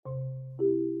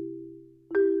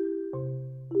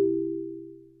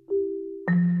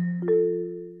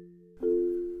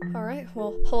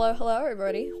Well, hello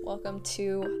everybody. Welcome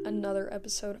to another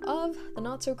episode of the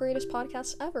Not So Greatest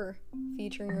Podcast Ever,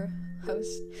 featuring your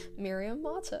host, Miriam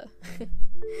Mata,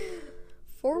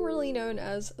 formerly known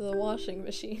as The Washing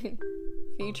Machine,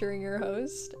 featuring your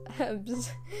host, Ebs.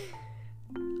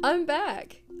 I'm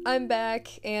back,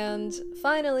 and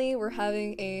finally we're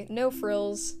having a no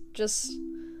frills, just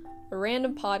a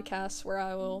random podcast where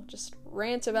I will just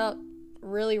rant about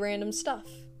really random stuff.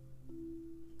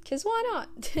 'Cause why not?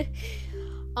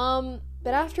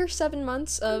 But after 7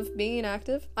 months of being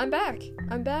inactive, I'm back,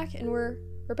 and we're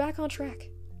back on track.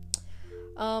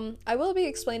 I will be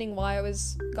explaining why I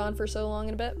was gone for so long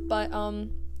in a bit, but,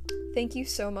 thank you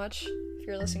so much if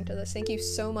you're listening to this. Thank you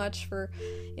so much for,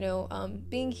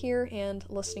 being here and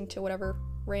listening to whatever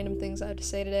random things I have to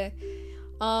say today.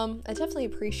 I definitely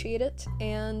appreciate it,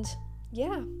 and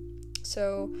yeah,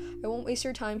 so I won't waste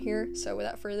your time here, so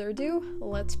without further ado,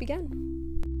 let's begin.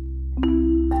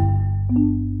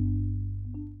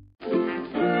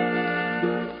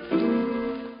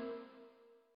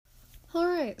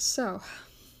 Alright, so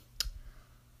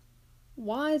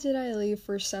why did I leave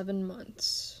for 7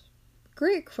 months?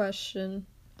 Great question.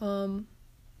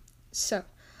 So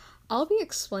I'll be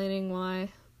explaining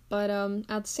why, but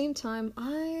at the same time,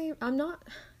 I'm gonna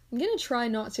try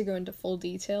not to go into full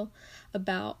detail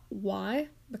about why,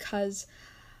 because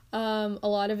a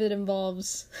lot of it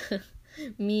involves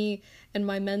me and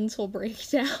my mental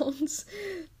breakdowns.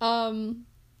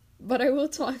 But I will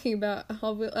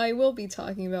be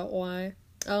talking about why.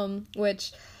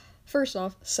 Which, first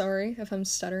off, sorry if I'm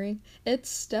stuttering.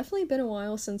 It's definitely been a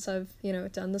while since I've,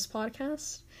 done this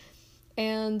podcast,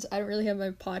 and I don't really have my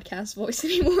podcast voice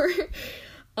anymore.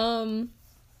 But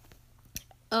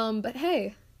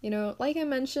hey, like I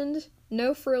mentioned,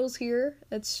 no frills here.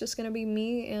 It's just gonna be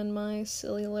me and my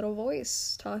silly little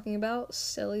voice talking about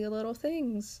silly little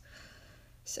things.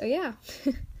 So yeah.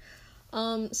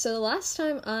 So the last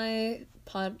time I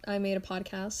made a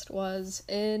podcast was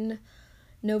in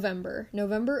November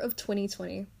of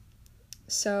 2020.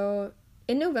 So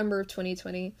in November of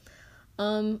 2020,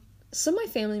 some of my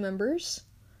family members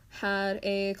had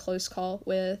a close call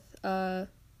with the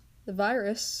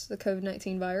virus, the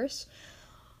COVID-19 virus.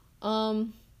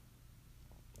 And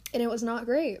it was not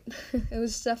great. It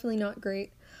was definitely not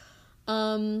great.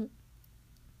 A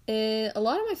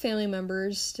lot of my family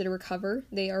members did recover.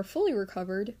 They are fully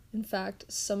recovered. In fact,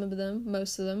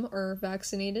 most of them are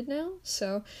vaccinated now.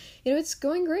 So, it's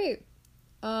going great.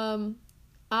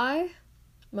 I,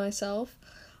 myself,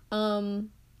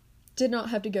 did not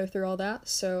have to go through all that.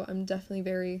 So I'm definitely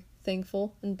very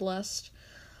thankful and blessed,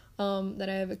 that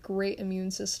I have a great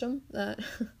immune system that,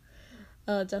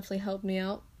 definitely helped me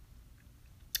out.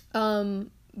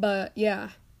 But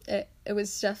yeah, it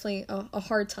was definitely a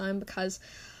hard time because,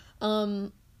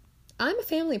 I'm a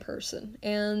family person,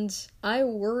 and I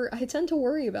tend to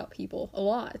worry about people a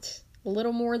lot, a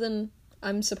little more than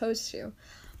I'm supposed to,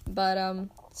 but,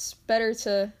 it's better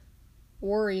to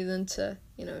worry than to,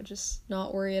 just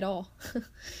not worry at all.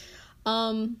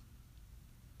 I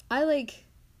like,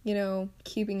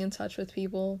 keeping in touch with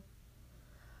people,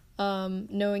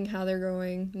 knowing how they're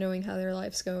going, knowing how their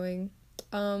life's going,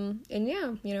 and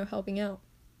yeah, helping out.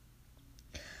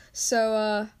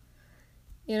 So,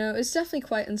 it's definitely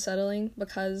quite unsettling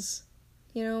because,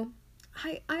 I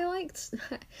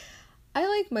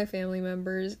like my family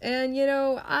members, and,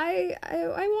 I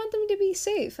want them to be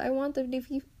safe. I want them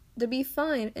to be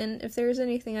fine, and if there's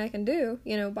anything I can do,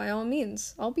 by all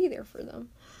means, I'll be there for them.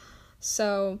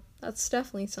 So, that's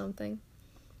definitely something.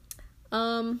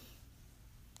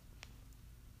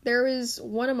 There was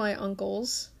one of my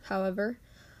uncles, however,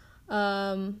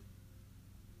 one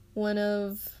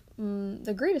of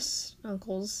the greatest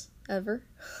uncles ever.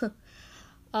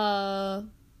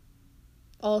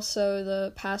 Also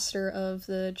the pastor of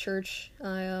the church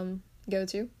I go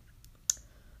to.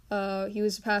 He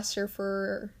was a pastor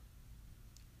for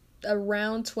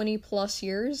around 20 plus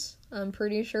years, I'm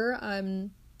pretty sure.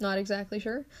 I'm not exactly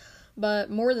sure,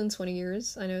 but more than 20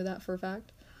 years, I know that for a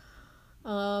fact.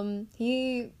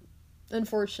 He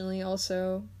unfortunately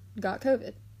also got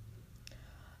COVID.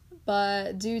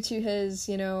 But due to his,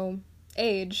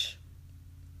 age,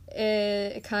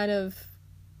 it kind of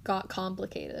got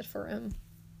complicated for him.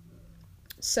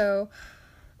 So,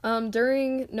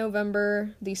 during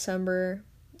November, December,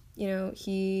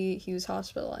 he was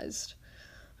hospitalized,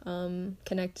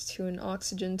 connected to an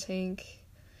oxygen tank,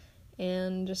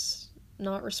 and just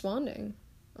not responding.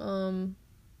 And,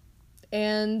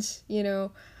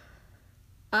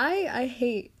 I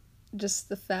hate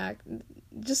just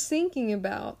thinking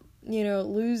about,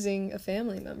 losing a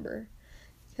family member,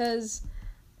 because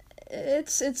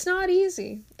it's not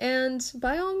easy. And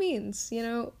by all means, you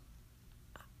know,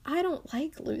 I don't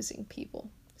like losing people,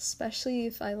 especially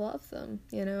if I love them,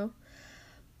 you know?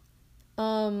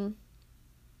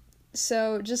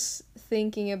 So just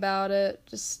thinking about it,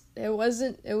 it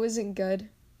wasn't good.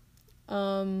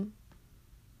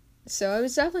 So I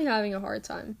was definitely having a hard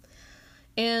time.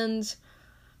 And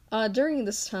during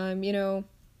this time, you know,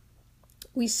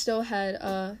 we still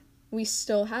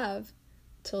have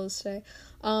till this day.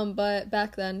 But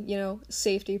back then, you know,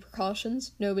 safety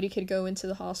precautions. Nobody could go into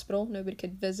the hospital. Nobody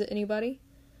could visit anybody.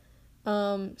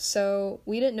 So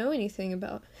we didn't know anything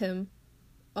about him.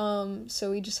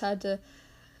 So we just had to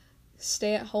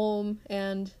stay at home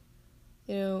and,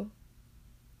 you know,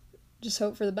 just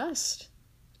hope for the best.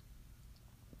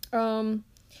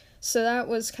 So that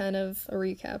was kind of a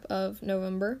recap of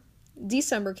November.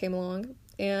 December came along,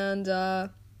 and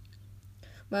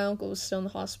my uncle was still in the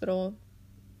hospital.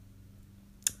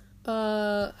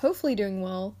 Hopefully doing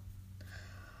well.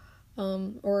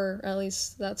 Or at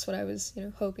least that's what I was, you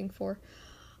know, hoping for.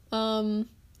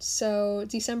 So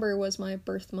December was my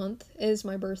birth month, is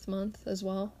my birth month as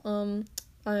well. I'm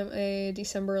a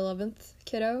December 11th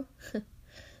kiddo.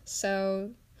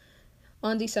 So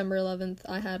on December 11th,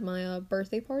 I had my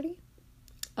birthday party.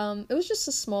 It was just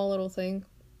a small little thing.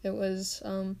 It was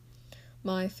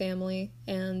my family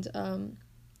and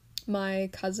my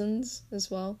cousins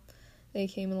as well. They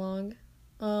came along.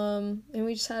 And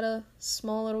we just had a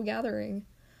small little gathering.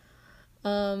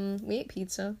 We ate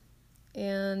pizza.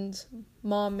 And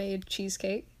Mom made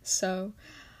cheesecake, so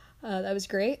that was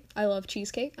great. I love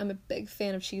cheesecake. I'm a big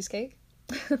fan of cheesecake.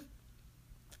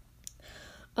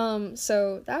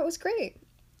 So that was great.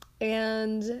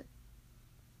 And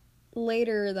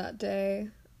later that day,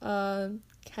 kind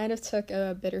of took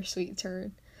a bittersweet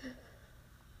turn.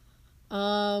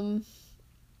 One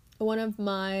of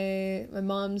my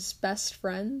mom's best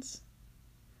friends,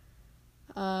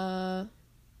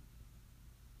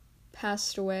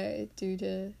 passed away due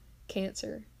to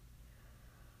cancer.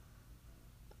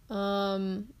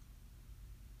 My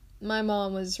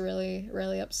mom was really,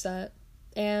 really upset,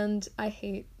 and I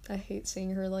hate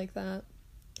seeing her like that.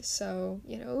 So,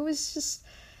 you know,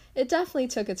 it definitely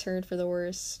took a turn for the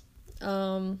worse.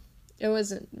 It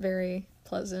wasn't very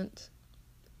pleasant.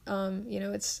 You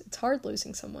know, it's hard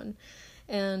losing someone,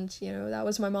 and, you know, that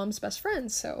was my mom's best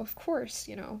friend, so of course,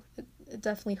 you know, it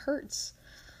definitely hurts.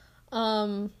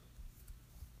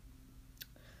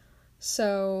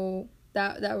 So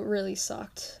that really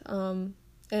sucked. And,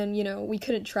 you know, we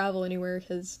couldn't travel anywhere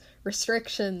because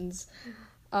restrictions.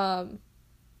 So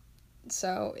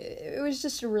it was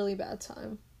just a really bad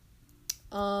time.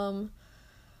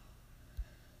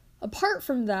 Apart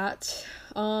from that,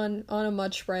 on a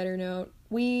much brighter note,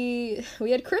 we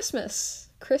had Christmas.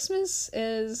 Christmas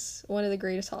is one of the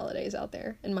greatest holidays out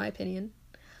there, in my opinion.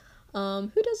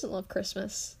 Who doesn't love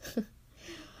Christmas?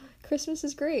 Christmas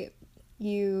is great.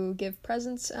 You give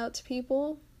presents out to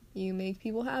people, you make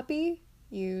people happy,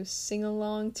 you sing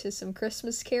along to some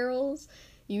Christmas carols,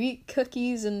 you eat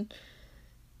cookies and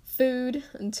food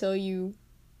until you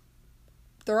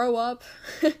throw up,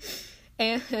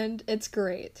 and it's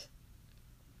great.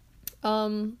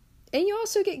 And you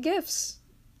also get gifts,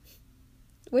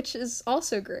 which is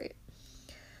also great.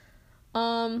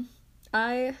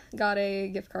 I got a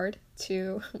gift card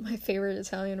to my favorite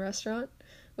Italian restaurant,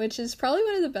 which is probably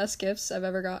one of the best gifts I've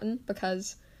ever gotten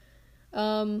because,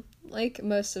 like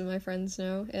most of my friends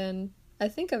know, and I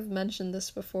think I've mentioned this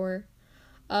before,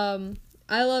 I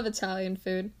love Italian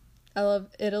food. I love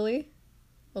Italy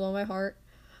with all my heart.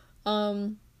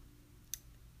 I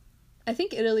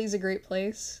think Italy's a great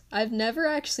place. I've never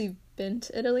actually been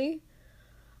to Italy,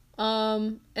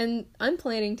 and I'm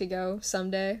planning to go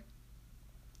someday.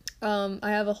 I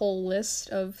have a whole list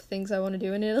of things I want to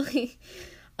do in Italy.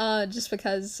 Just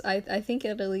because I think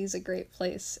Italy is a great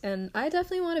place, and I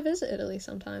definitely want to visit Italy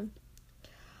sometime.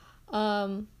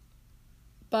 But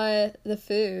the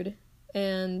food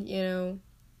and, you know,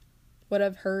 what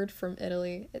I've heard from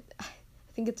Italy, I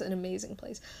think it's an amazing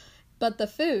place. But the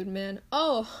food, man,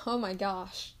 oh my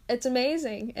gosh, it's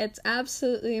amazing. It's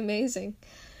absolutely amazing.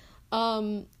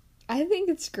 I think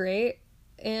it's great,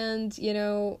 and, you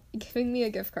know, giving me a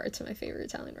gift card to my favorite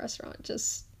Italian restaurant,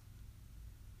 just,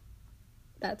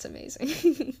 that's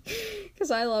amazing.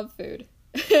 Because I love food.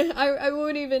 I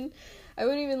wouldn't even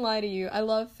lie to you. I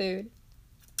love food.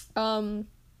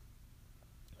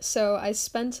 So I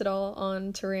spent it all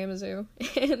on tiramisu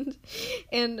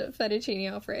and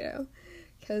fettuccine alfredo,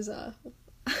 because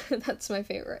that's my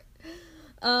favorite.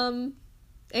 And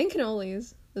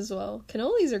cannolis as well.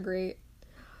 Cannolis are great.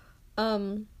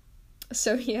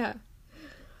 So yeah.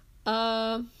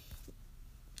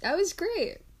 that was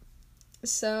great.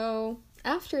 So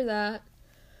after that,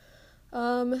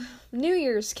 New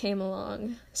Year's came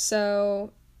along.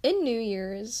 So in New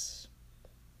Year's,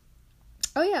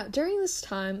 oh yeah, during this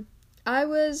time, I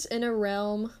was in a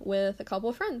realm with a couple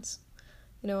of friends.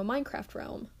 A Minecraft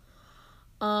realm.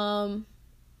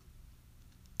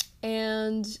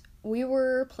 And we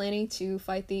were planning to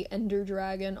fight the Ender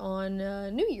Dragon on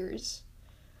New Year's.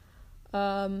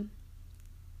 So,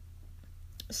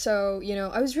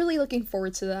 I was really looking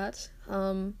forward to that.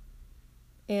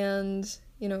 And,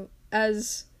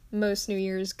 as most New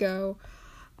Year's go,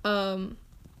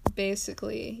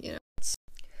 basically,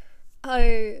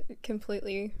 I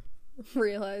completely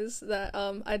realized that,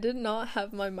 I did not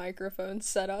have my microphone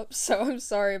set up, so I'm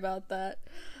sorry about that.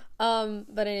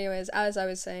 But anyways, as I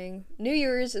was saying, New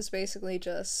Year's is basically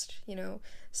just,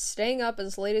 staying up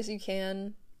as late as you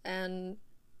can and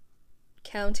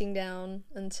counting down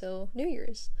until New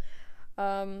Year's.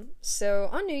 So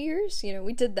on New Year's,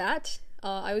 we did that.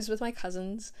 I was with my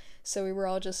cousins, so we were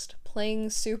all just playing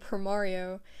Super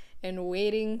Mario and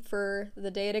waiting for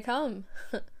the day to come.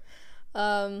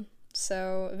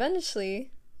 So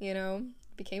eventually,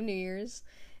 became New Year's,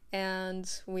 and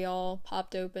we all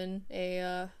popped open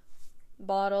a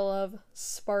bottle of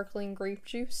sparkling grape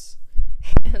juice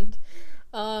and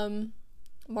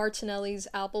Martinelli's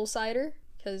apple cider,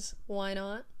 because why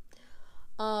not?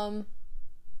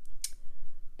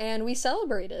 And we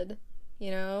celebrated,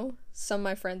 Some of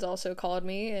my friends also called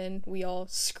me, and we all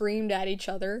screamed at each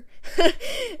other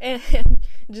and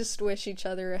just wish each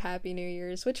other a happy New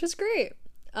Year's, which was great.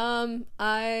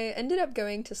 I ended up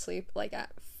going to sleep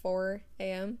at 4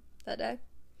 a.m. that day.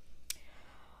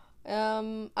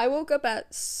 I woke up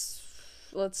at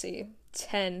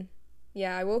 10.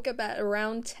 Yeah, I woke up at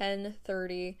around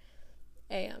 10:30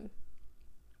 a.m.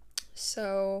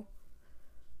 So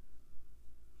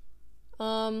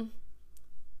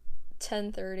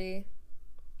 10:30.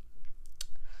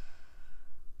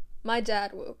 My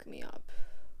dad woke me up.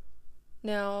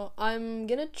 Now, I'm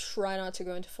gonna try not to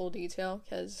go into full detail,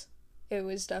 because it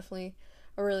was definitely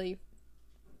a really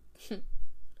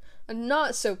a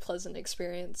not so pleasant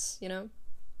experience,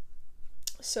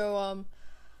 So,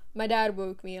 my dad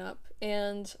woke me up,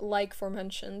 and like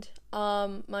aforementioned,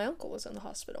 my uncle was in the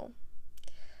hospital.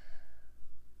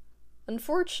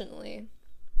 Unfortunately,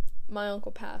 my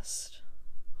uncle passed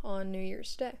on New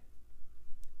Year's Day.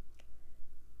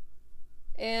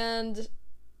 And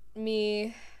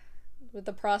me, with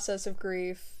the process of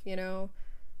grief,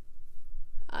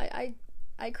 I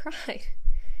cried.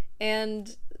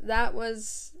 And it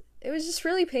was just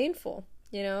really painful,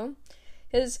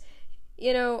 Because,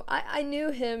 I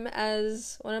knew him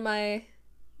as one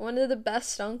of the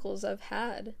best uncles I've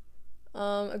had.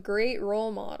 A great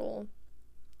role model.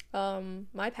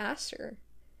 My pastor.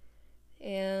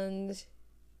 And,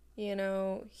 he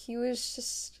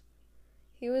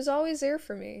was always there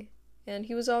for me. And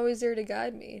he was always there to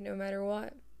guide me, no matter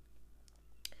what.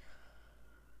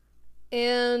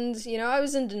 And, I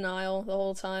was in denial the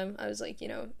whole time. I was like,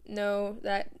 no,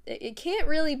 that it can't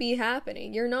really be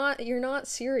happening. You're not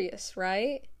serious,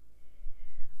 right?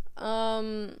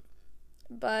 But,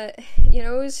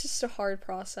 it was just a hard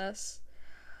process.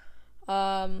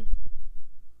 So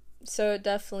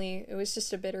it was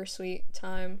just a bittersweet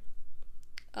time.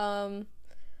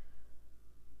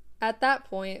 At that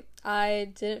point,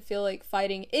 I didn't feel like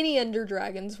fighting any Ender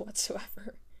Dragons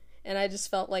whatsoever. And I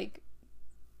just felt like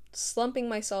slumping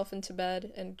myself into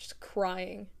bed and just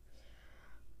crying.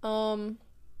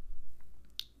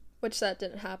 Which that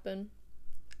didn't happen.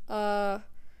 I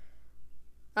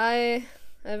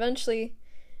eventually,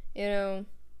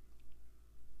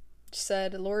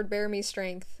 said, "Lord, bear me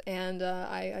strength," and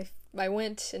I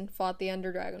went and fought the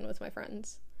Ender Dragon with my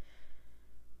friends.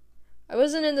 I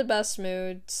wasn't in the best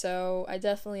mood, so I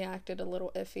definitely acted a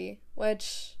little iffy,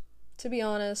 which, to be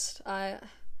honest, I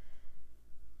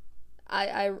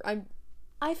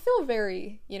feel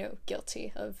very,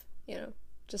 guilty of,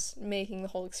 just making the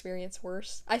whole experience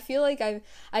worse. I feel like I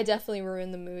definitely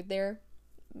ruined the mood there.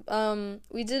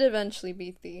 We did eventually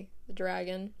beat the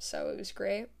dragon, so it was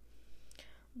great.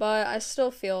 But I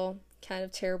still feel kind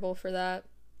of terrible for that.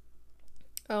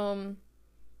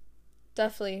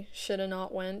 Definitely should have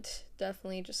not went.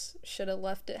 Definitely just should have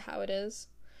left it how it is.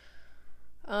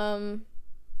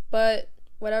 But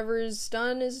whatever is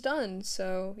done,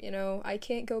 so, I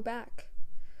can't go back.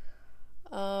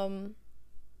 And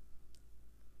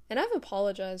I've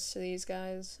apologized to these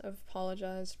guys. I've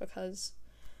apologized because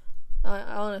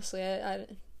honestly,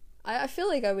 I feel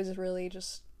like I was really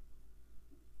just,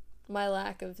 my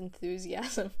lack of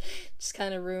enthusiasm just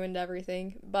kind of ruined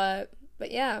everything. But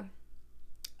yeah,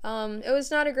 It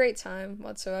was not a great time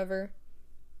whatsoever.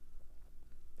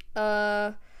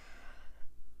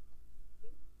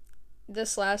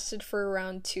 This lasted for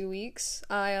around 2 weeks.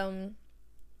 I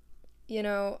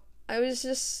was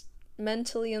just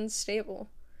mentally unstable.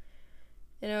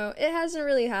 It hasn't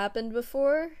really happened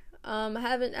before. I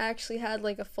haven't actually had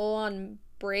like a full-on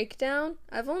breakdown.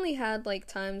 I've only had like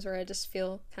times where I just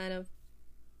feel kind of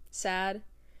sad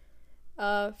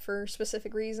for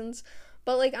specific reasons.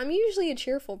 But like I'm usually a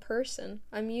cheerful person.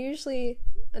 I'm usually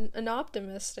an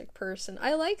optimistic person.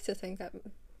 I like to think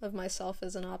of myself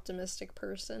as an optimistic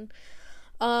person.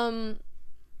 But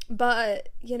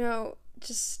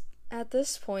just at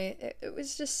this point, it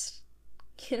was just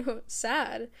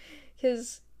sad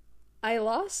because I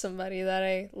lost somebody that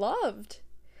I loved.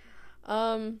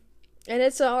 And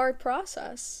it's a hard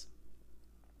process.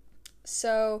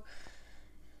 So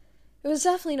it was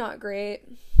definitely not great.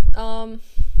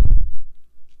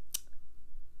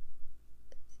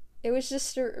 It was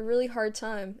just a really hard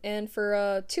time, and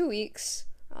for 2 weeks,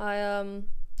 I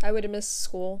would have missed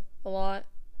school a lot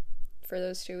for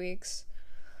those 2 weeks.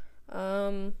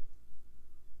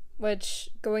 Which,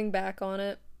 going back on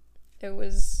it,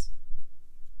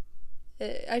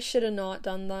 I should have not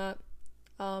done that.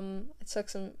 I took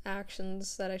some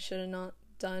actions that I should have not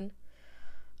done.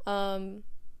 And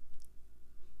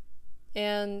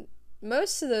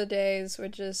most of the days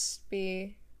would just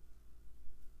be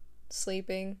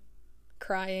sleeping,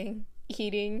 crying,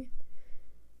 eating,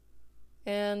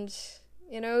 and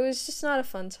it was just not a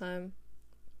fun time.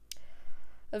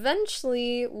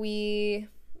 Eventually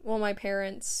my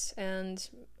parents and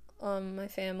my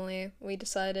family, we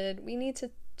decided we need to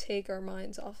take our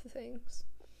minds off of things.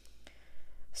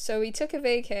 So we took a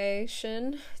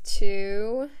vacation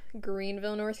to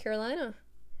Greenville, North Carolina.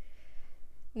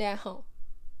 Now,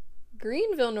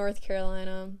 Greenville, North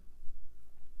Carolina,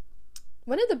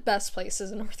 one of the best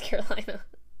places in North Carolina.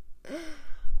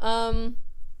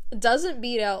 Doesn't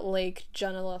beat out Lake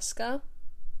Junaluska.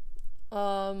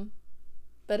 But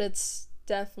it's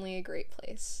definitely a great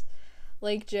place.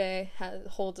 Lake J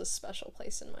holds a special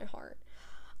place in my heart.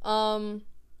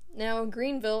 Now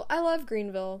Greenville, I love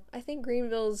Greenville. I think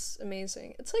Greenville's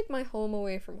amazing. It's like my home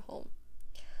away from home.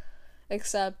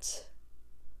 Except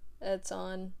it's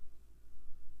on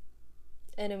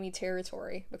enemy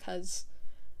territory because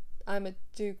I'm a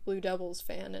Duke Blue Devils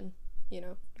fan, and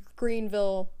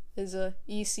Greenville is a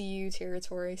ECU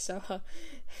territory, so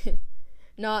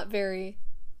not very,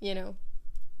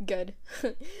 good.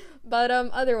 But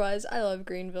otherwise I love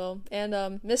Greenville, and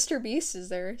Mr. Beast is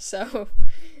there, so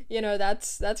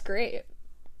that's great.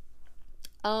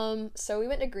 So we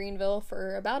went to Greenville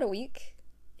for about a week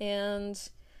and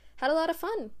had a lot of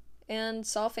fun and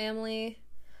saw family.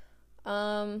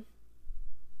 We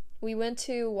went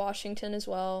to Washington as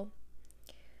well.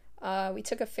 We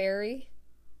took a ferry,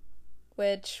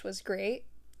 which was great,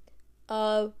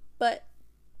 but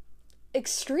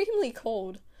extremely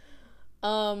cold.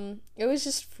 It was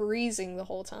just freezing the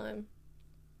whole time.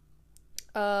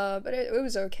 But it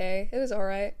was okay. It was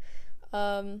alright.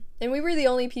 And we were the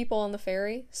only people on the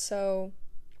ferry, so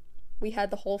we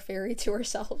had the whole ferry to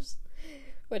ourselves,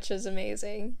 which is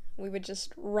amazing. We would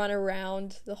just run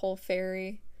around the whole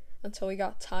ferry until we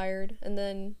got tired, and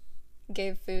then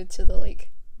gave food to the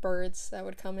birds that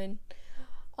would come in.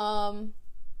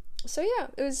 So yeah,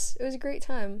 it was a great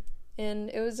time, and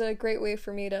it was a great way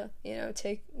for me to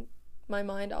take my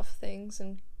mind off things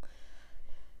and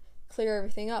clear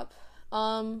everything up.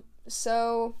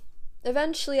 So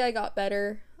eventually I got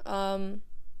better, and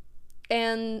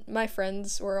my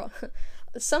friends were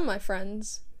some of my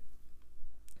friends,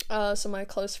 some of my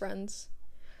close friends,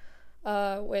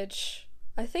 which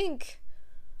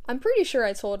I'm pretty sure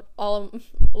I told a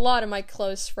lot of my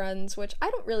close friends, which I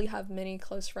don't really have many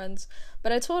close friends,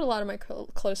 but I told a lot of my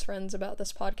close friends about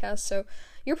this podcast, so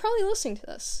you're probably listening to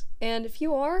this. And if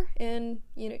you are, and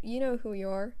you know who you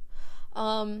are,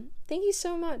 thank you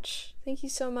so much. Thank you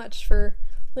so much for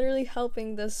literally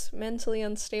helping this mentally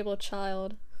unstable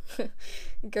child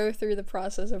go through the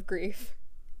process of grief.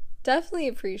 Definitely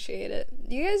appreciate it.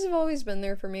 You guys have always been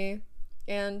there for me,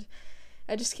 and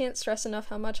I just can't stress enough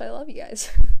how much I love you guys.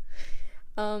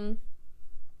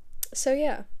 So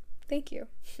yeah, thank you.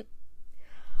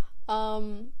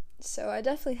 So I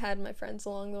definitely had my friends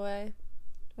along the way,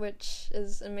 which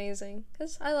is amazing,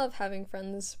 because I love having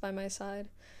friends by my side.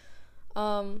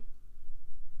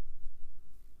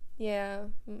 Yeah,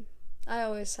 I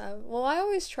always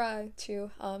try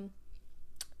to,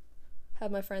 have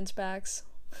my friends' backs,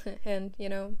 and,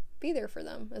 be there for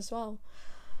them as well.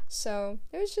 So,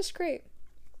 it was just great.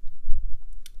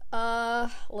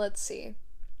 Let's see.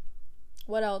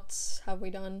 what else have we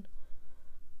done?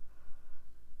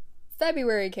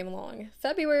 February came along.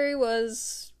 February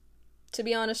was, to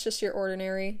be honest, just your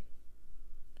ordinary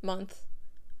month.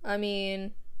 I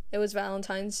mean, it was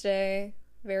Valentine's Day,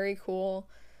 very cool,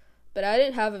 but I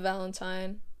didn't have a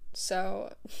Valentine,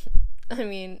 so, I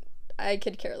mean, I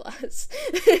could care less.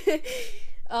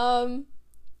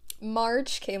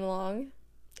 March came along,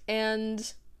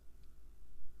 and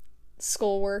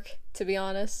schoolwork, to be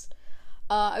honest.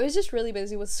 I was just really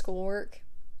busy with schoolwork.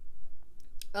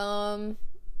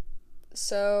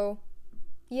 So,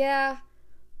 yeah,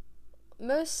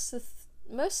 most of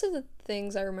the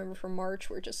things I remember from March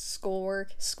were just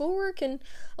schoolwork, and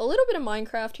a little bit of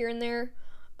Minecraft here and there.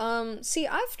 See,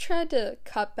 I've tried to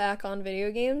cut back on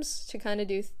video games to kind of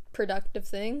do productive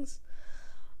things,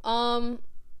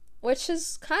 which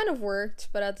has kind of worked,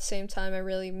 but at the same time, I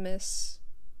really miss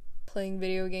playing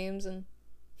video games and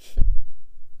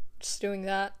just doing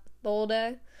that the whole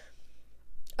day.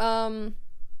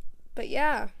 But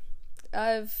yeah,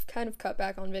 I've kind of cut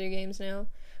back on video games now,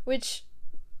 which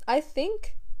I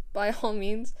think, by all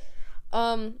means,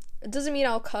 it doesn't mean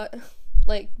I'll cut,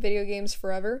 like, video games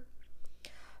forever,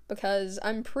 because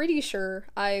I'm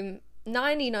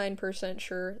 99%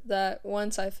 sure that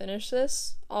once I finish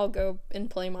this, I'll go and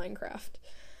play Minecraft.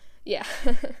 Yeah.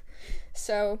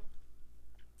 So,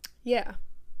 yeah,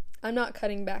 I'm not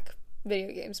cutting back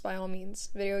video games by all means.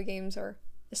 Video games are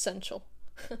essential.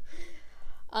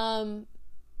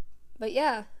 But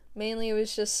yeah, mainly it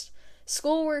was just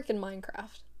schoolwork and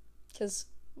Minecraft, because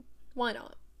why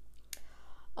not?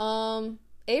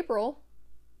 April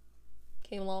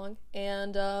came along,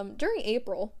 and during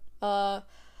April,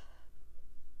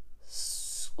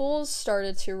 schools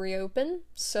started to reopen,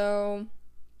 so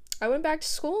I went back to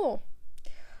school.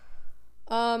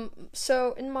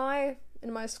 So in my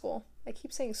school, I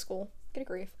keep saying school, get a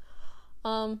grief.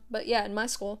 But yeah, in my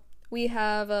school, we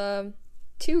have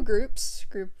two groups,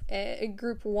 group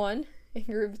 1 and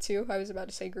group 2. I was about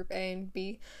to say group A and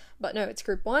B, but no, it's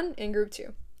group 1 and group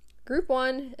 2. Group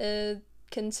 1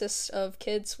 consists of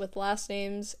kids with last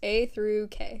names A through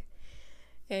K,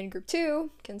 and group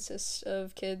 2 consists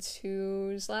of kids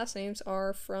whose last names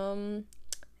are from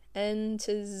N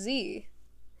to Z.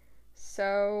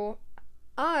 So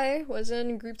I was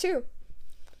in group 2.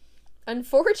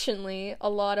 Unfortunately,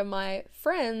 a lot of my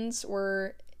friends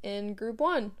were in group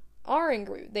 1.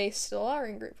 They still are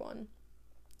in group 1.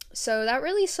 So that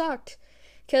really sucked,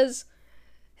 because,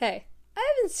 hey,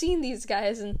 I haven't seen these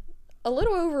guys in a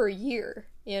little over a year,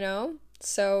 you know?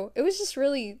 So it was just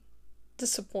really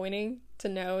disappointing to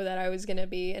know that I was gonna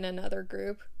be in another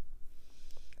group.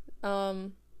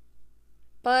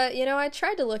 But, you know, I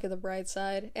tried to look at the bright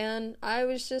side, and I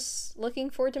was just looking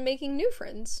forward to making new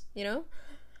friends, you know?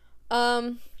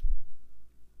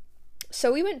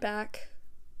 So we went back,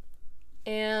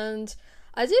 and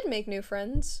I did make new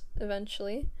friends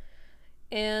eventually,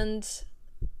 and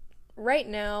right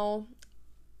now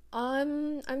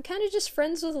I'm kind of just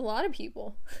friends with a lot of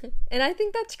people, and I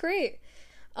think that's great.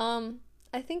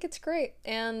 I think it's great,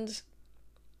 and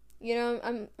you know,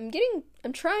 I'm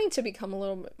trying to become a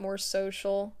little bit more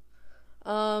social.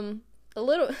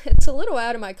 It's a little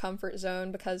out of my comfort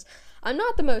zone, because I'm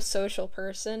not the most social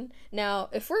person. Now,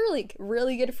 if we're like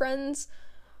really good friends,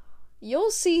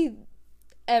 you'll see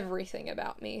everything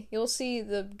about me. You'll see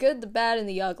the good, the bad, and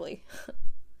the ugly.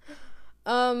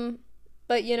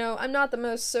 But you know, I'm not the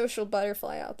most social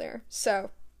butterfly out there, so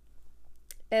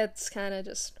it's kind of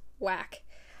just whack.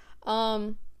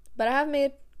 But I have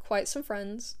made quite some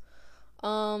friends.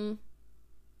 I'm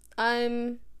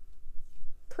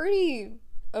pretty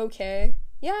okay.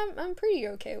 Yeah, I'm pretty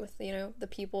okay with, you know, the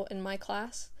people in my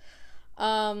class.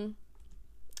 So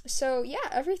yeah,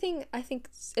 everything, I think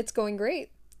it's going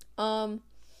great.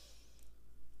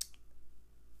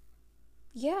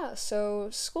 Yeah, so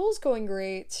school's going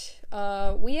great.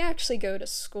 We actually go to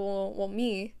school, well,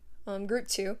 me, group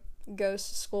 2 goes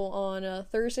to school on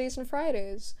Thursdays and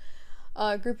Fridays.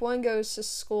 Group 1 goes to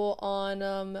school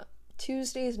on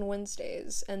Tuesdays and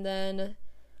Wednesdays, and then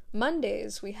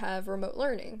Mondays we have remote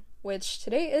learning, which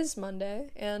today is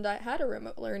Monday, and I had a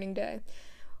remote learning day.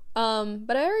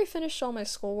 But I already finished all my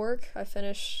schoolwork. I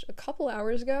finished a couple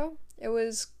hours ago.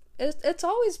 It's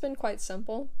always been quite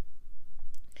simple.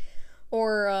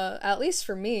 Or, at least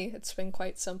for me, it's been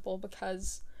quite simple,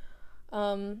 because,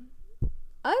 I've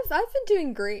been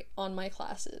doing great on my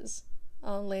classes,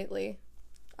 lately.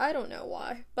 I don't know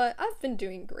why, but I've been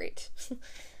doing great.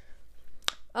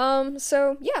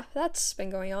 So, yeah, that's been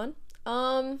going on.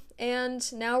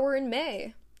 And now we're in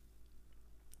May.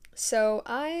 So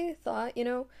I thought, you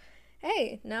know,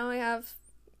 hey, now I have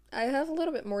I have a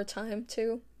little bit more time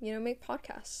to, make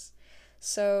podcasts.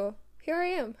 So here I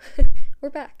am. We're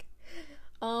back.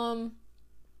 Now,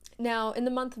 in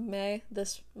the month of May,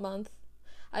 this month,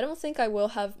 I don't think I will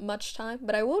have much time,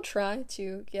 but I will try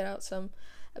to get out some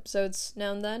episodes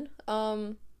now and then.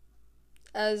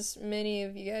 As many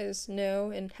of you guys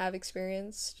know and have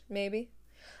experienced, maybe,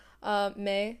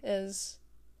 May is,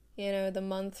 the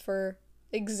month for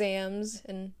exams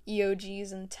and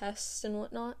EOGs and tests and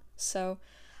whatnot. So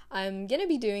I'm gonna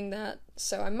be doing that.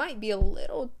 So I might be a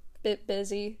little bit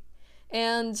busy.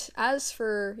 And as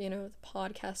for, the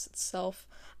podcast itself,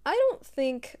 I don't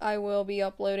think I will be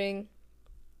uploading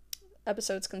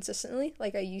episodes consistently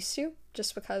like I used to,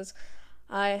 just because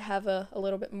I have a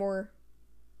little bit more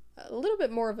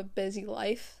of a busy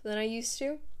life than I used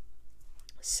to.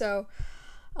 So,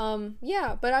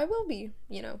 yeah, but I will be,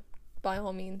 by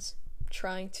all means,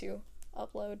 trying to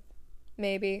upload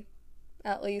maybe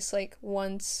at least like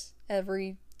once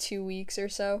every 2 weeks or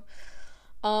so.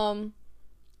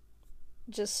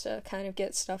 Just to kind of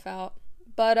get stuff out.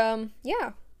 But,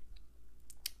 yeah.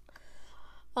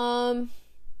 So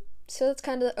that's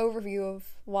kind of the overview of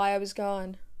why I was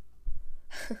gone.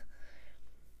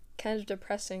 Kind of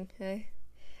depressing, eh?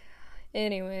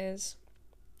 Anyways,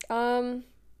 little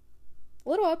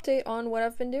update on what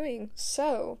I've been doing.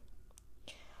 So,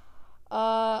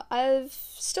 I've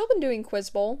still been doing Quiz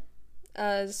Bowl.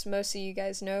 As most of you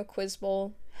guys know, Quiz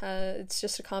Bowl, it's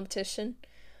just a competition.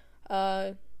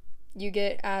 You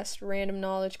get asked random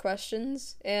knowledge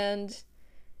questions, and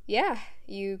yeah,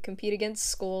 you compete against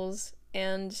schools,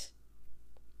 and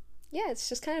yeah, it's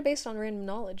just kind of based on random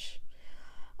knowledge.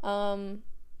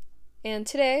 And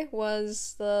today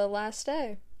was the last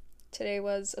day. Today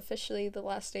was officially the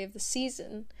last day of the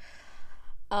season.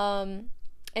 And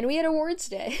we had awards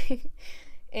day.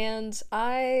 And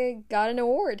I got an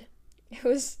award. It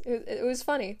was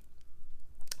funny.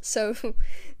 So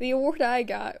the award I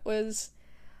got was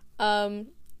the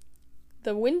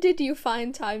When Did You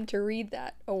Find Time to Read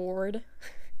That award.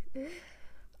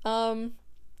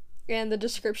 And the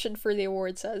description for the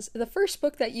award says, the first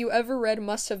book that you ever read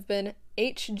must have been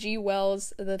H.G.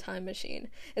 Wells' The Time Machine.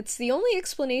 It's the only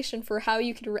explanation for how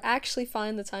you could actually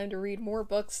find the time to read more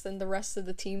books than the rest of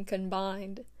the team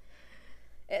combined.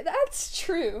 That's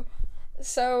true.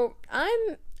 So,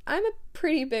 I'm a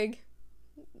pretty big...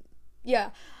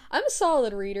 Yeah, I'm a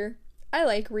solid reader. I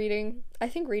like reading. I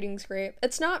think reading's great.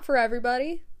 It's not for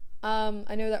everybody.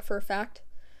 I know that for a fact.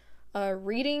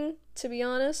 Reading, to be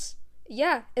honest...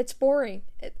 Yeah, it's boring.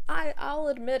 I'll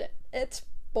admit it. It's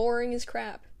boring as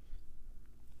crap.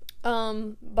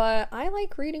 But I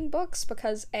like reading books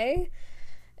because A,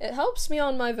 it helps me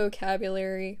on my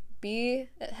vocabulary. B,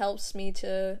 it helps me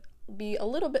to be a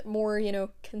little bit more,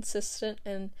 consistent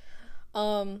and,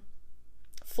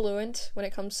 fluent when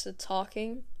it comes to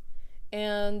talking.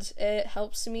 And it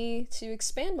helps me to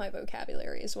expand my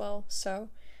vocabulary as well. So,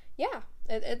 yeah,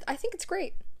 I think it's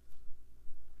great.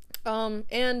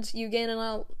 And you gain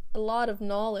a lot of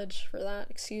knowledge for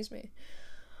that, excuse me.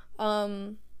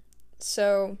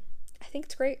 So, I think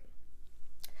it's great.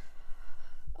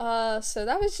 So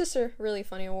that was just a really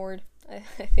funny award, I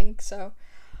think, so.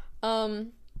 So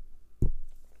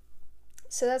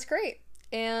that's great.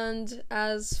 And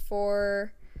as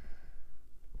for,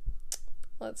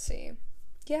 let's see.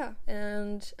 Yeah,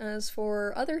 and as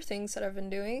for other things that I've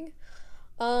been doing,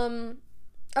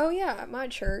 oh yeah, at my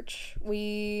church,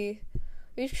 we've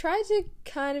tried to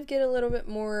kind of get a little bit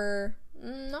more,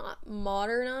 not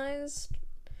modernized,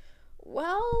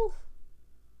 well,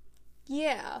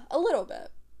 yeah, a little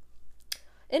bit.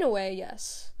 In a way,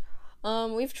 yes.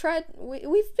 We've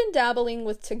been dabbling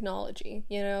with technology,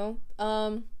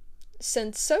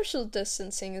 since social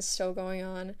distancing is still going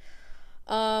on.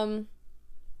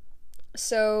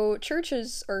 So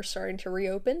churches are starting to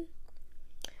reopen.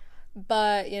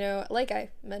 But, like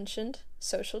I mentioned,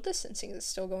 social distancing is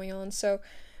still going on. So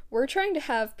we're trying to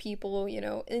have people,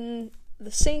 in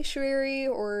the sanctuary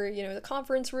or, the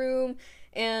conference room,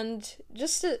 and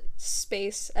just to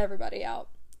space everybody out.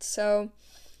 So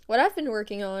what I've been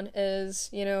working on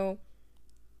is,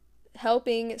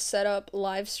 helping set up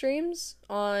live streams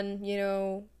on,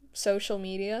 social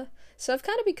media. So I've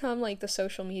kind of become like the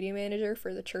social media manager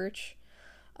for the church.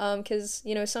 Because,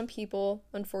 some people,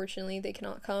 unfortunately, they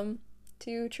cannot come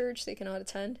to church, they cannot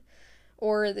attend,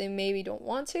 or they maybe don't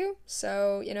want to,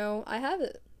 so, I have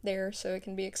it there so it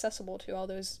can be accessible to all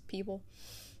those people.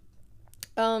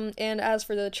 And as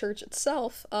for the church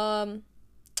itself, I've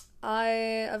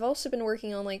also been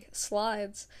working on,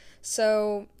 slides.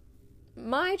 So,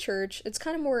 my church, it's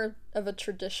kind of more of a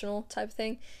traditional type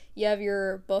thing. You have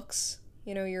your books,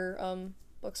 your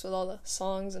books with all the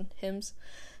songs and hymns.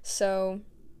 So,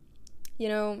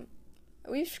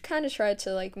 we've kind of tried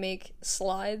to like make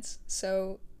slides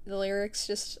so the lyrics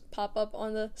just pop up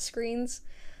on the screens.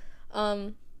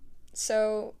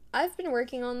 So I've been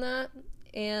working on that,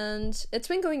 and it's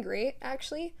been going great,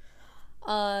 actually.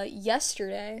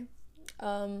 Yesterday,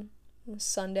 was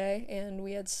Sunday, and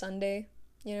we had Sunday,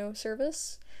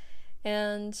 service,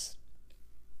 and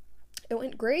it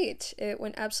went great. It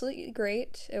went absolutely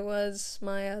great. It was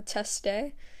my test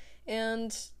day,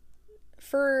 and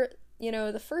for,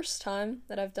 the first time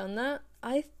that I've done that,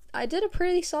 I did a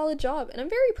pretty solid job, and I'm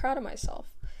very proud of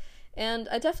myself. And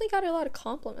I definitely got a lot of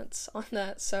compliments on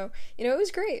that, so, it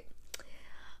was great.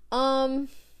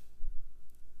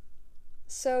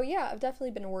 So yeah, I've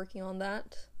definitely been working on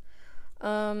that.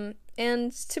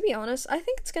 And to be honest, I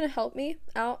think it's gonna help me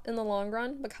out in the long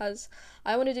run, because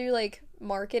I want to do like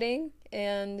marketing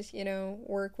and,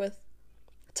 work with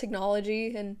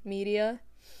technology and media.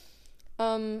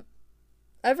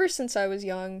 Ever since I was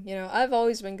young, I've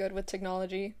always been good with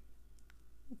technology.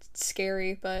 It's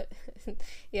scary, but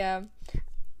yeah.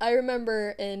 I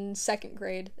remember in 2nd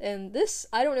grade, and this,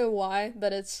 I don't know why,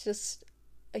 but it's just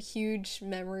a huge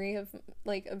memory of,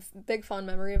 like, a big fond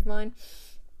memory of mine.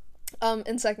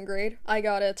 In 2nd grade, I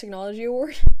got a technology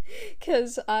award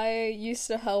because I used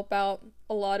to help out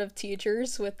a lot of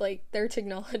teachers with, like, their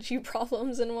technology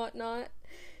problems and whatnot.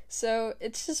 So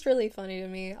it's just really funny to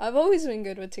me. I've always been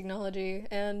good with technology,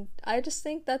 and I just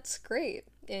think that's great.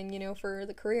 And, for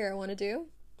the career I want to do,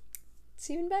 it's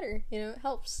even better. It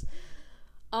helps.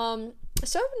 So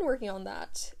I've been working on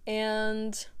that,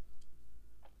 and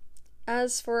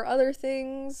as for other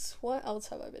things, what else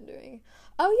have I been doing?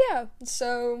 Oh yeah,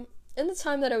 so in the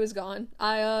time that I was gone,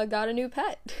 I got a new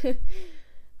pet.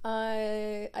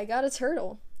 I got a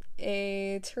turtle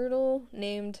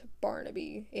named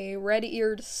Barnaby, a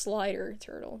red-eared slider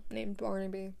turtle named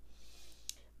Barnaby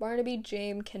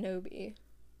James Kenobi.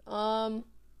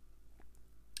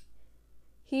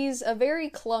 He's a very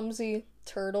clumsy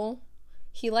turtle.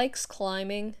 He likes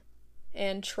climbing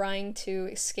and trying to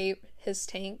escape his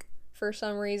tank for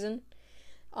some reason.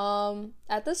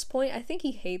 At this point, I think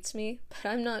he hates me, but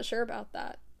I'm not sure about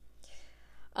that.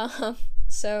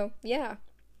 So, yeah.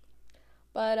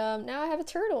 But, now I have a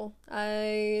turtle.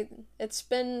 It's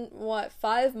been,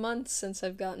 5 months since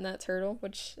I've gotten that turtle,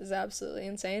 which is absolutely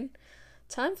insane.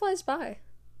 Time flies by.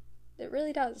 It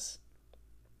really does.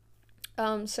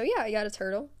 So yeah, I got a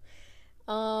turtle.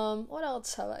 What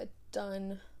else have I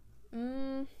done?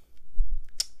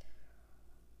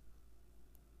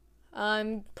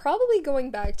 I'm probably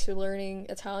going back to learning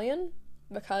Italian,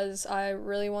 because I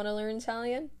really want to learn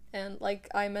Italian, and like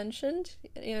I mentioned,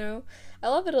 I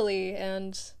love Italy,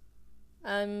 and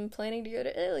I'm planning to go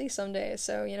to Italy someday,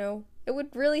 so, it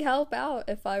would really help out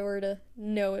if I were to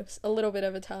know a little bit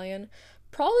of Italian.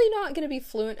 Probably not going to be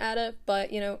fluent at it,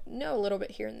 but, know a little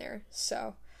bit here and there,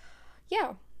 so,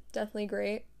 yeah, definitely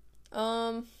great.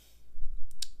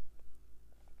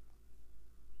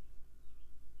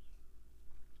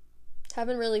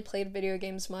 Haven't really played video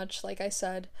games much, like I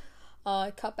said.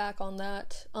 I cut back on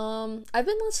that. I've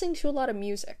been listening to a lot of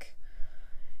music,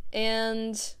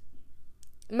 and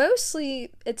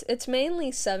mostly it's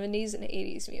mainly 70s and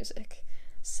 80s music.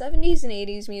 70s and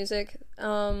 80s music.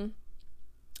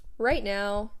 Right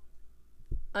now,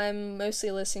 I'm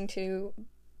mostly listening to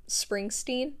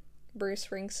Bruce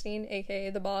Springsteen, aka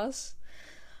The Boss,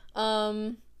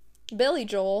 Billy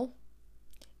Joel,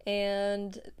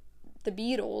 and the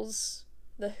Beatles,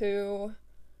 The Who,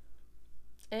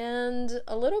 and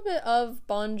a little bit of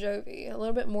Bon Jovi, a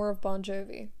little bit more of Bon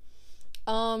Jovi.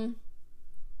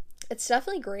 It's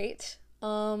definitely great,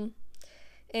 and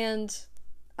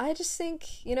I just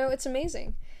think, it's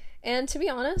amazing. And to be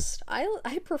honest,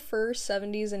 I prefer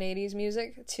 70s and 80s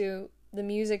music to the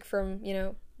music from,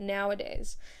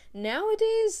 nowadays.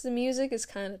 Nowadays, the music is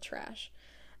kind of trash.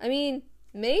 I mean,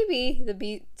 maybe the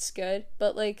beat's good,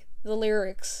 but, like, the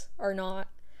lyrics are not.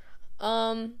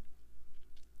 To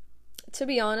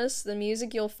be honest, the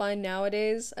music you'll find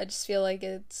nowadays, I just feel like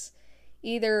it's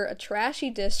either a trashy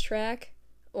diss track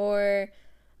or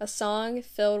a song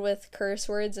filled with curse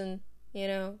words and,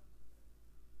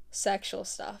 sexual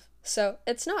stuff. So,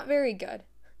 it's not very good.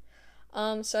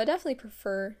 So I definitely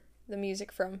prefer the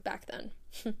music from back then.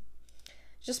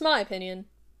 Just my opinion.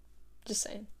 Just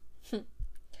saying.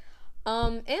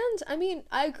 And, I mean,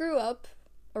 I grew up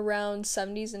around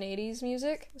 70s and 80s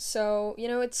music, so,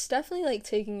 it's definitely, like,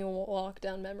 taking a walk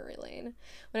down memory lane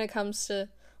when it comes to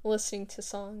listening to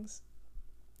songs.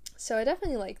 So I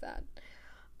definitely like that.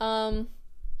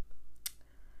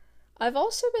 I've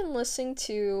also been listening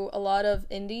to a lot of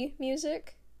indie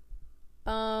music.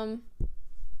 Um,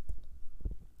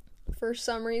 for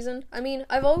some reason. I mean,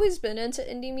 I've always been into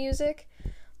indie music,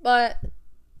 but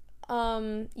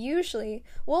usually,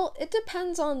 well, it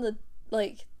depends on the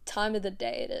like time of the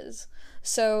day it is.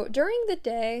 So during the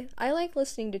day, I like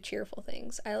listening to cheerful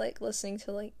things. I like listening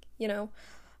to like,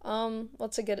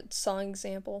 what's a good song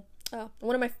example?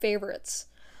 One of my favorites,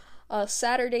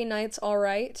 Saturday Night's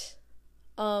Alright,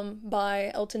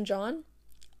 by Elton John.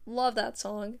 Love that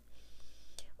song.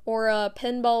 Or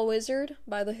Pinball Wizard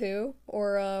by The Who,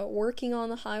 or Working on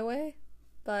the Highway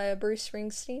by Bruce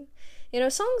Springsteen.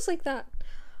 Songs like that.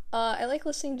 I like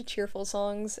listening to cheerful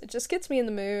songs. It just gets me in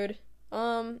the mood.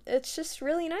 It's just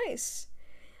really nice.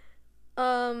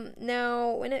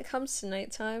 Now, when it comes to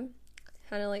nighttime,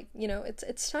 kind of like,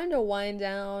 it's time to wind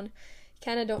down.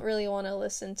 Kind of don't really want to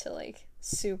listen to, like,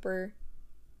 super,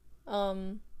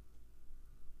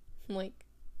 like,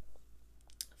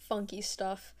 funky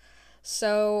stuff.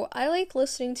 So, I like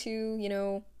listening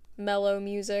to, mellow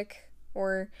music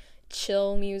or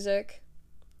chill music.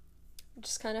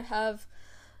 Just kind of have,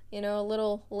 a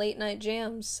little late night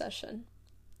jam session.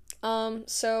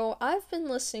 So I've been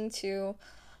listening to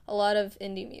a lot of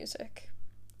indie music.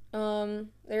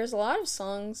 There's a lot of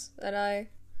songs that I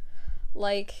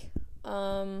like.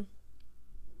 Well,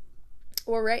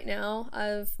 right now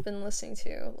I've been listening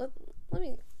to, let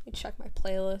me check my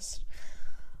playlist.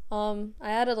 I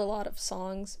added a lot of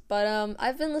songs, but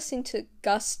I've been listening to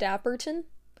Gus Dapperton.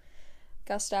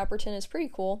 Gus Dapperton is pretty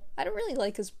cool. I don't really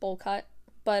like his bowl cut,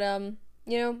 but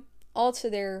all to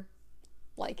their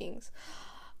likings.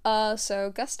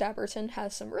 So Gus Dapperton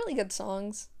has some really good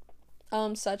songs,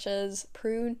 such as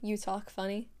Prune, You Talk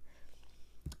Funny,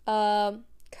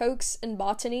 Cokes and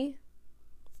Botany,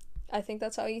 I think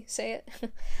that's how you say it,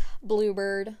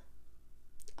 Bluebird,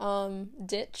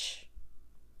 Ditch,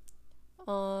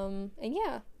 and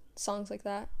yeah, songs like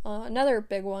that. Another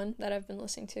big one that I've been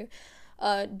listening to,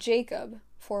 Jacob,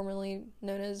 formerly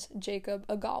known as Jacob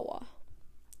Agawa.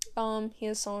 He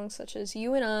has songs such as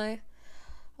You and I,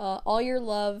 All Your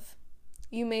Love,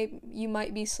 You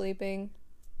Might Be Sleeping,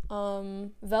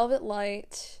 Velvet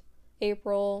Light,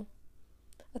 April,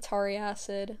 Atari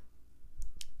Acid,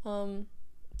 and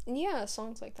yeah,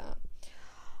 songs like that.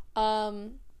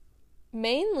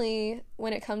 Mainly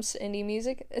when it comes to indie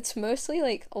music, it's mostly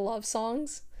like love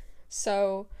songs,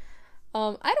 so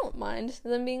I don't mind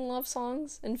them being love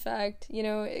songs. In fact,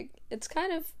 it's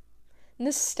kind of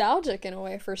nostalgic in a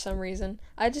way for some reason.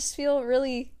 I just feel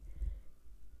really,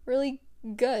 really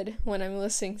good when I'm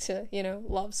listening to,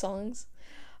 love songs.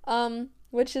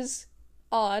 Which is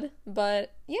odd,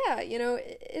 but yeah,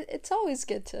 it's always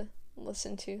good to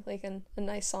listen to, like, a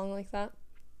nice song like that.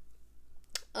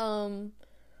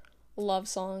 Love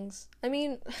songs. I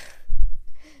mean,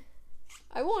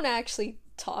 I won't actually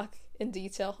talk in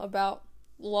detail about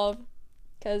love,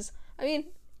 because, I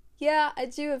mean, yeah, I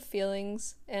do have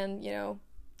feelings, and,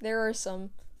 there are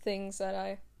some things that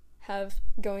I have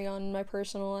going on in my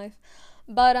personal life,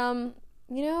 but,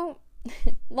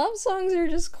 love songs are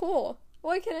just cool.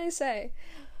 What can I say?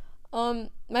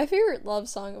 My favorite love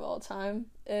song of all time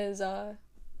is,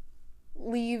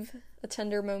 Leave a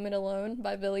Tender Moment Alone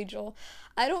by Billy Joel.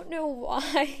 I don't know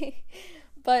why,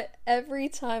 but every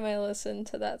time I listen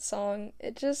to that song,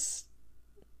 it just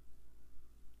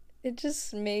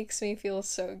makes me feel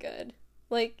so good.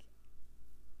 Like,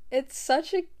 it's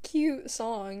such a cute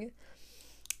song,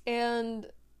 and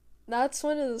that's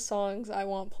one of the songs I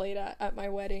want played at my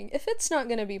wedding. If it's not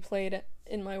gonna be played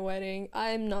in my wedding,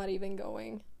 I'm not even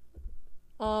going.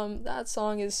 That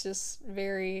song is just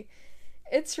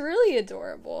it's really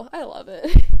adorable. I love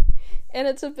it. And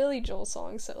it's a Billy Joel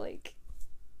song, so, like,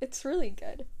 it's really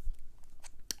good.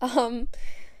 I'm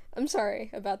sorry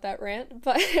about that rant,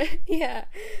 but yeah.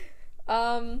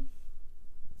 So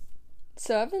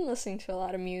I've been listening to a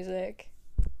lot of music,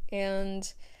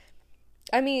 and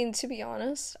I mean, to be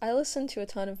honest, I listen to a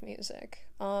ton of music.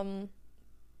 I'll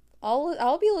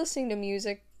be listening to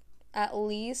music at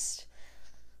least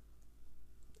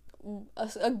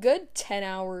a good 10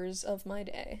 hours of my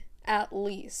day, at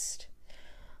least.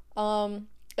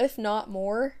 If not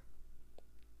more,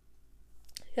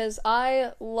 because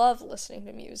I love listening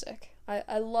to music.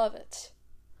 I love it.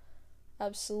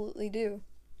 Absolutely do.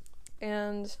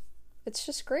 And it's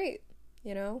just great,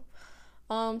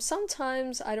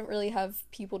 Sometimes I don't really have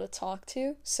people to talk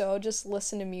to, so I'll just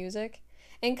listen to music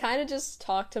and kind of just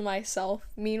talk to myself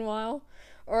meanwhile.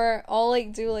 Or I'll,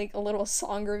 like, do, like, a little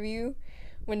song review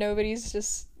when nobody's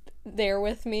just there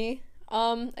with me.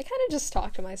 I kind of just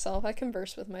talk to myself. I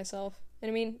converse with myself.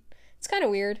 And I mean, it's kind of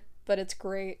weird, but it's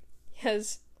great.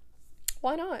 Because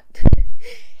why not?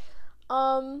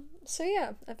 So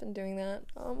yeah, I've been doing that.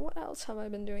 What else have I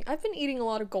been doing? I've been eating a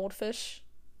lot of goldfish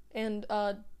and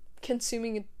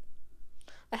consuming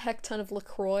a heck ton of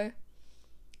LaCroix,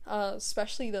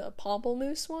 especially the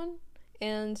pamplemousse one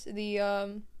and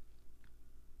the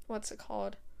what's it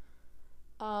called?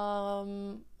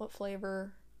 What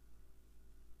flavor?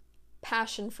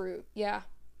 Passion fruit. Yeah,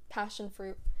 passion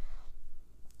fruit.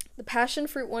 The passion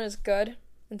fruit one is good,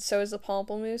 and so is the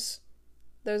pamplemousse.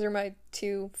 Those are my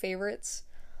two favorites.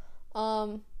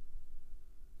 And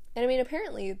I mean,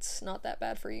 apparently it's not that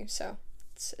bad for you, so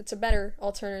it's a better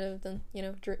alternative than,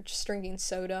 just drinking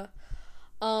soda.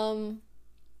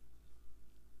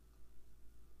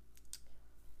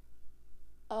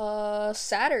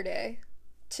 Saturday.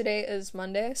 Today is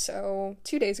Monday, so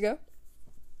 2 days ago,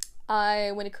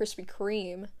 I went to Krispy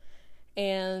Kreme,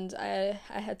 and I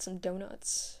had some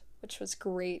donuts, which was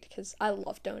great, because I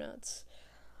love donuts.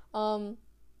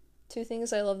 Two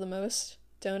things I love the most: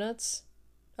 donuts.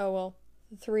 Oh, well,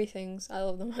 3 things I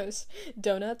love the most: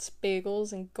 donuts,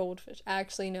 bagels, and goldfish.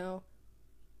 Actually, no.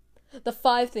 The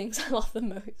 5 things I love the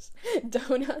most: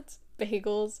 donuts,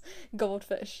 bagels,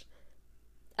 goldfish,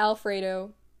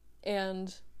 Alfredo,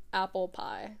 and apple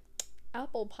pie.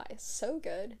 Apple pie is so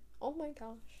good. Oh my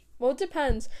gosh. Well, it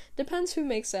depends. Depends who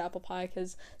makes the apple pie,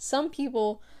 because some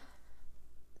people's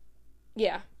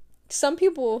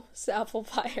apple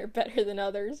pie are better than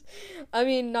others. I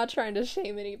mean, not trying to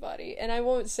shame anybody, and I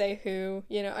won't say who,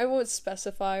 I won't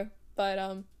specify, but,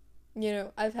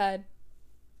 I've had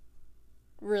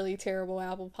really terrible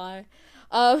apple pie.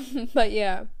 But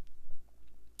yeah.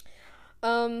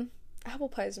 Apple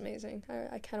pie is amazing.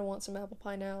 I kind of want some apple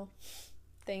pie now.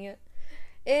 Dang it.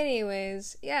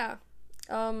 Anyways, yeah.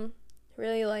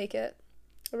 Really like it.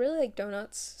 I really like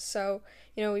donuts. So,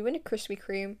 we went to Krispy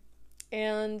Kreme,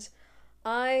 and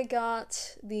I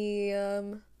got the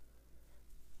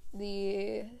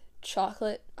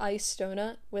chocolate ice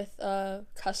donut with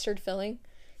custard filling,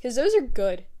 because those are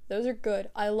good. Those are good.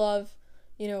 I love,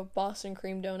 Boston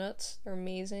cream donuts. They're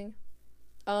amazing.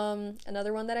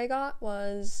 Another one that I got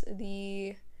was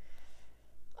the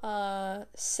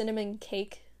cinnamon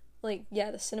cake,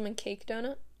 the cinnamon cake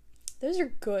donut. Those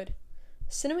are good.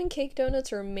 Cinnamon cake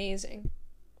donuts are amazing.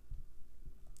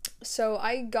 So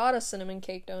I got a cinnamon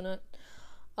cake donut.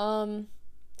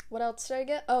 What else did I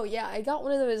get? Oh yeah, I got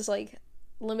one of those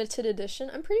limited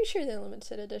edition. I'm pretty sure they're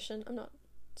limited edition. I'm not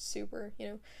super,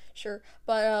 sure.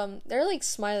 But they're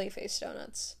smiley face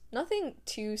donuts. Nothing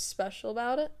too special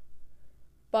about it.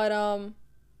 But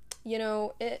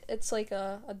it's like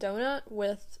a donut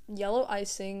with yellow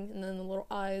icing and then the little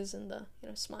eyes and the,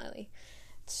 smiley.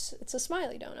 It's a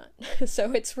smiley donut.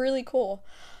 So it's really cool.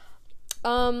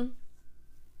 So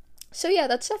yeah,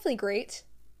 that's definitely great.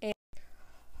 And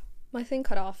my thing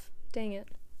cut off. Dang it.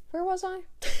 Where was I?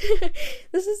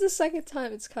 This is the second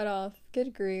time it's cut off.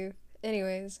 Good grief.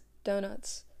 Anyways,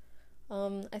 donuts.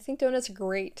 I think donuts are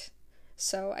great.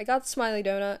 So I got the smiley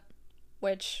donut,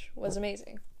 which was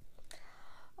amazing.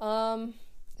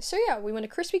 So yeah, we went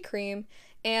to Krispy Kreme,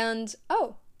 and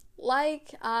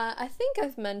I think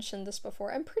I've mentioned this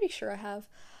before. I'm pretty sure I have.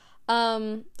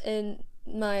 In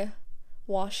my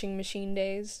washing machine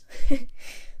days.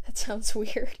 That sounds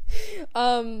weird.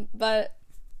 But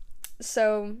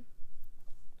so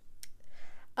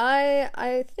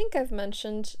I think I've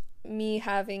mentioned me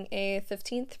having a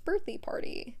 15th birthday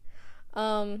party.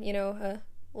 A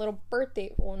little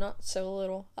birthday, well, not so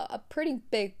little, a pretty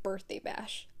big birthday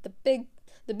bash. The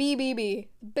BBB,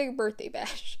 the big birthday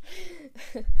bash.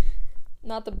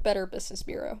 Not the Better Business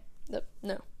Bureau. The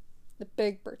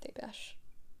big birthday bash.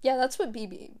 Yeah, that's what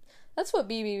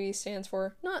BBB stands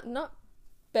for. Not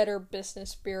Better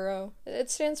Business Bureau. It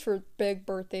stands for Big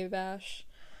Birthday Bash.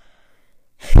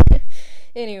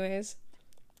 Anyways,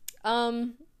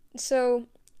 so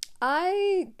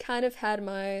I kind of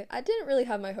I didn't really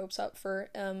have my hopes up for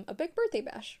a big birthday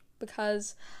bash,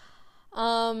 because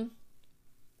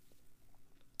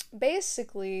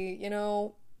basically,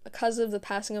 because of the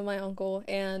passing of my uncle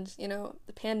and,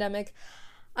 the pandemic,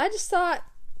 I just thought,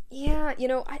 yeah,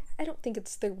 I don't think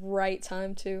it's the right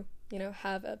time to,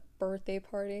 have a birthday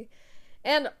party.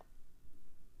 And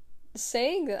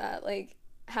saying that,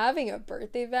 having a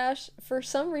birthday bash, for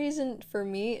some reason, for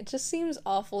me, it just seems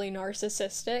awfully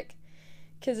narcissistic,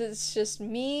 because it's just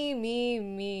me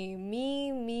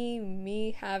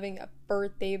having a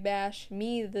birthday bash,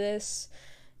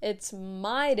 it's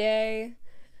my day,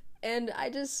 and I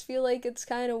just feel like it's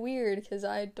kind of weird, because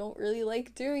I don't really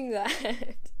like doing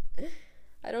that.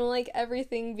 I don't like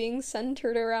everything being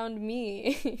centered around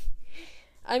me.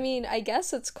 I mean, I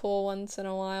guess it's cool once in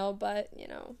a while, but,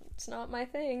 it's not my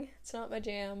thing. It's not my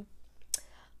jam.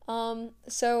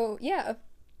 So yeah.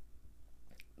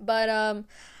 But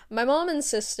my mom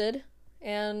insisted,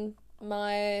 and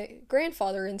my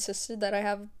grandfather insisted that I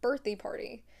have a birthday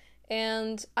party.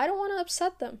 And I don't want to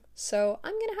upset them, so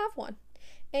I'm gonna have one.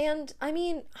 And I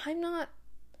mean, I'm not,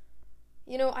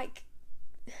 you know,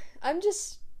 I'm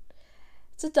just,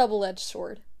 it's a double-edged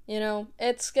sword, you know?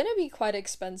 It's gonna be quite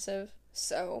expensive,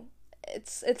 so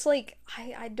it's like,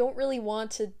 I don't really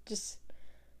want to just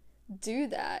do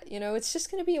that, you know? It's just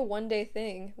gonna be a one-day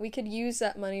thing. We could use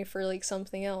that money for, like,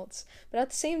 something else. But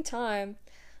at the same time,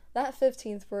 that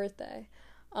 15th birthday,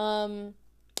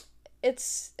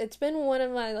 it's been one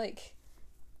of my, like,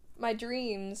 my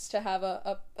dreams to have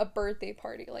a birthday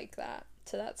party like that,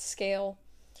 to that scale.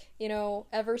 You know,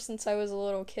 ever since I was a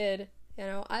little kid, you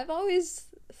know, I've always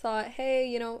thought, hey,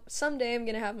 you know, someday I'm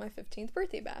gonna have my 15th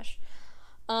birthday bash.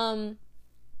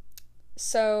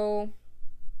 So,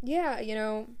 yeah, you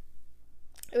know,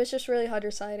 it was just really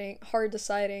hard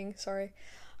deciding, sorry.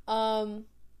 But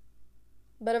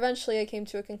eventually I came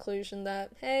to a conclusion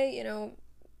that, hey, you know,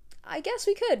 I guess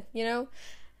we could, you know,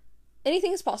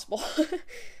 anything is possible.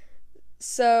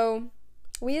 So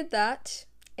we did that,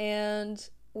 and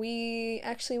we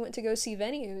actually went to go see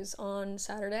venues on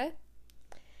Saturday,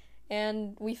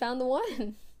 and we found the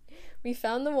one. We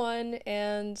found the one,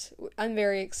 and I'm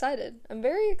very excited. I'm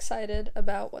very excited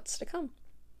about what's to come.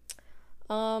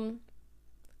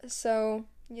 So,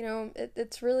 you know,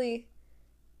 it's really,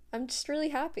 I'm just really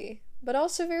happy, but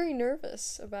also very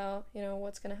nervous about, you know,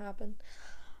 what's gonna happen.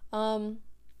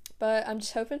 But I'm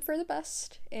just hoping for the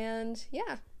best, and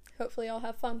yeah, hopefully I'll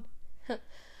have fun.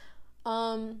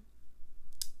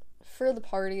 For the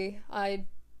party, I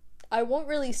won't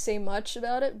really say much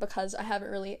about it because I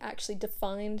haven't really actually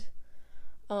defined,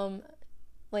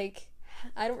 like,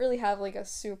 I don't really have, like, a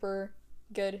super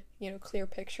good, you know, clear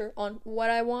picture on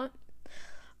what I want.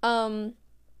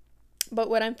 But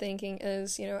what I'm thinking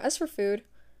is, you know, as for food,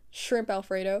 shrimp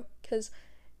Alfredo, because,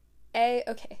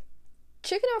 okay,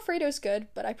 chicken Alfredo is good,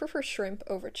 but I prefer shrimp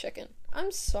over chicken.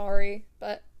 I'm sorry,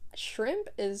 but shrimp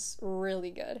is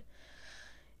really good.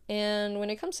 And when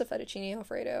it comes to fettuccine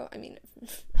Alfredo, I mean,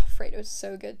 Alfredo is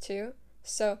so good too.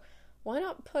 So why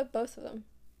not put both of them?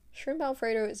 Shrimp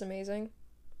Alfredo is amazing.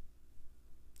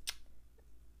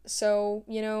 So,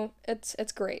 you know, it's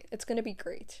great. It's gonna be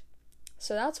great.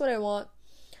 So that's what I want.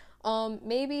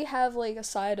 Maybe have, like, a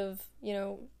side of, you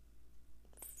know,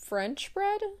 French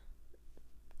bread?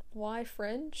 Why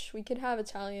French? We could have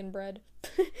Italian bread.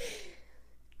 You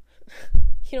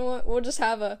know what? We'll just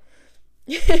have a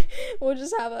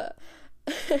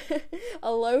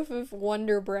a loaf of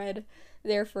Wonder Bread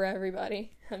there for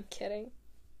everybody. I'm kidding.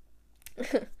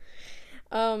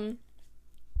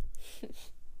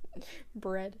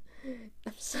 Bread.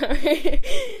 I'm sorry.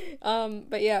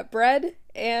 But yeah, bread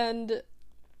and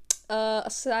a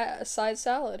side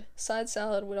salad. Side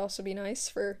salad would also be nice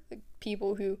for the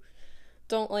people who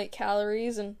don't like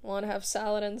calories and want to have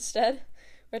salad instead,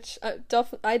 which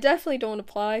I definitely don't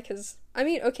apply, because, I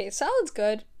mean, okay, salad's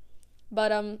good,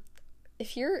 but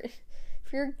if you're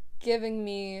giving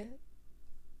me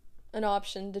an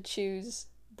option to choose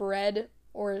bread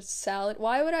or salad,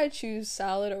 why would I choose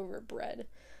salad over bread?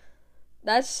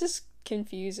 That's just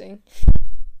confusing.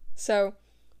 So,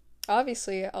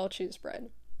 obviously, I'll choose bread.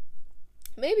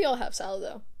 Maybe I'll have salad,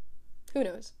 though. Who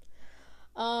knows?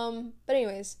 But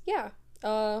anyways, yeah.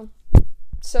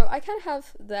 So I kind of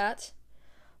have that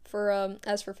for,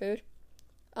 as for food.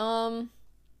 Oh,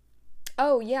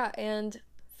 yeah, and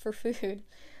for food,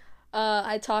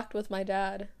 I talked with my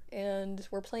dad, and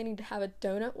we're planning to have a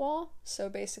donut wall, so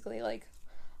basically, like,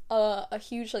 a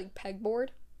huge, like, pegboard,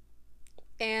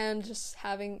 and just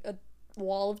having a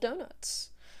wall of donuts,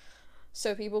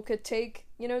 so people could take,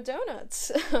 you know,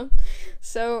 donuts.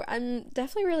 So I'm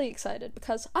definitely really excited,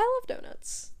 because I love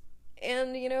donuts,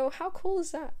 and, you know, how cool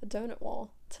is that? A donut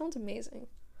wall. It sounds amazing.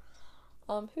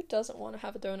 Who doesn't want to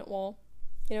have a donut wall,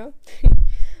 you know?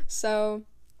 So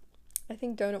I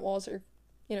think donut walls are,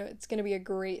 you know, it's gonna be a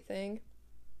great thing.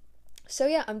 So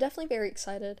yeah, I'm definitely very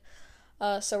excited.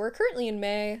 So we're currently in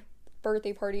May,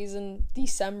 birthday parties in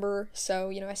December, so,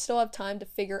 you know, I still have time to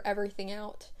figure everything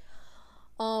out.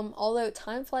 Although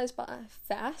time flies by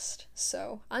fast,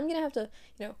 so I'm gonna have to,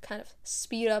 you know, kind of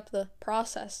speed up the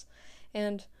process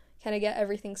and kind of get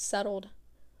everything settled,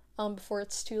 before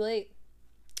it's too late.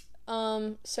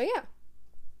 So yeah.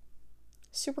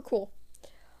 Super cool.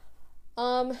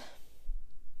 And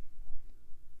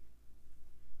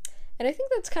I think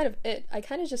that's kind of it. I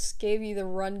kind of just gave you the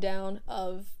rundown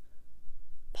of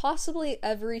possibly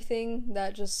everything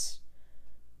that just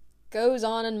goes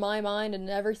on in my mind and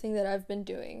everything that I've been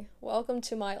doing. Welcome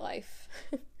to my life.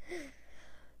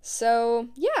 So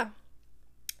yeah,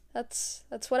 that's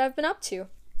what I've been up to.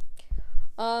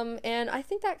 And I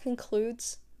think that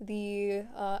concludes the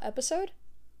episode.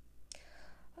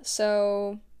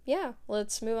 So yeah,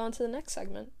 let's move on to the next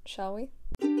segment, shall we?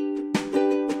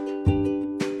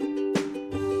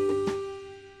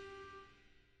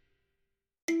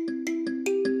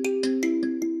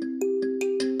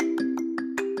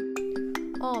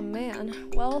 Oh man,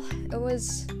 well, it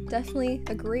was definitely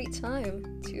a great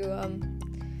time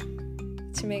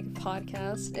to make a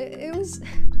podcast. It's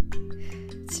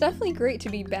definitely great to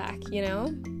be back, you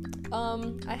know?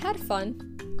 I had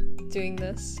fun doing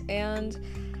this, and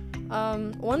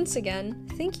once again,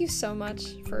 thank you so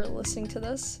much for listening to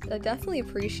this. I definitely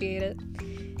appreciate it.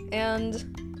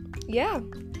 And yeah,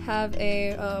 have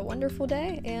a wonderful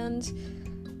day, and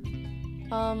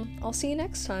I'll see you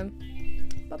next time.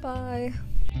 Bye-bye.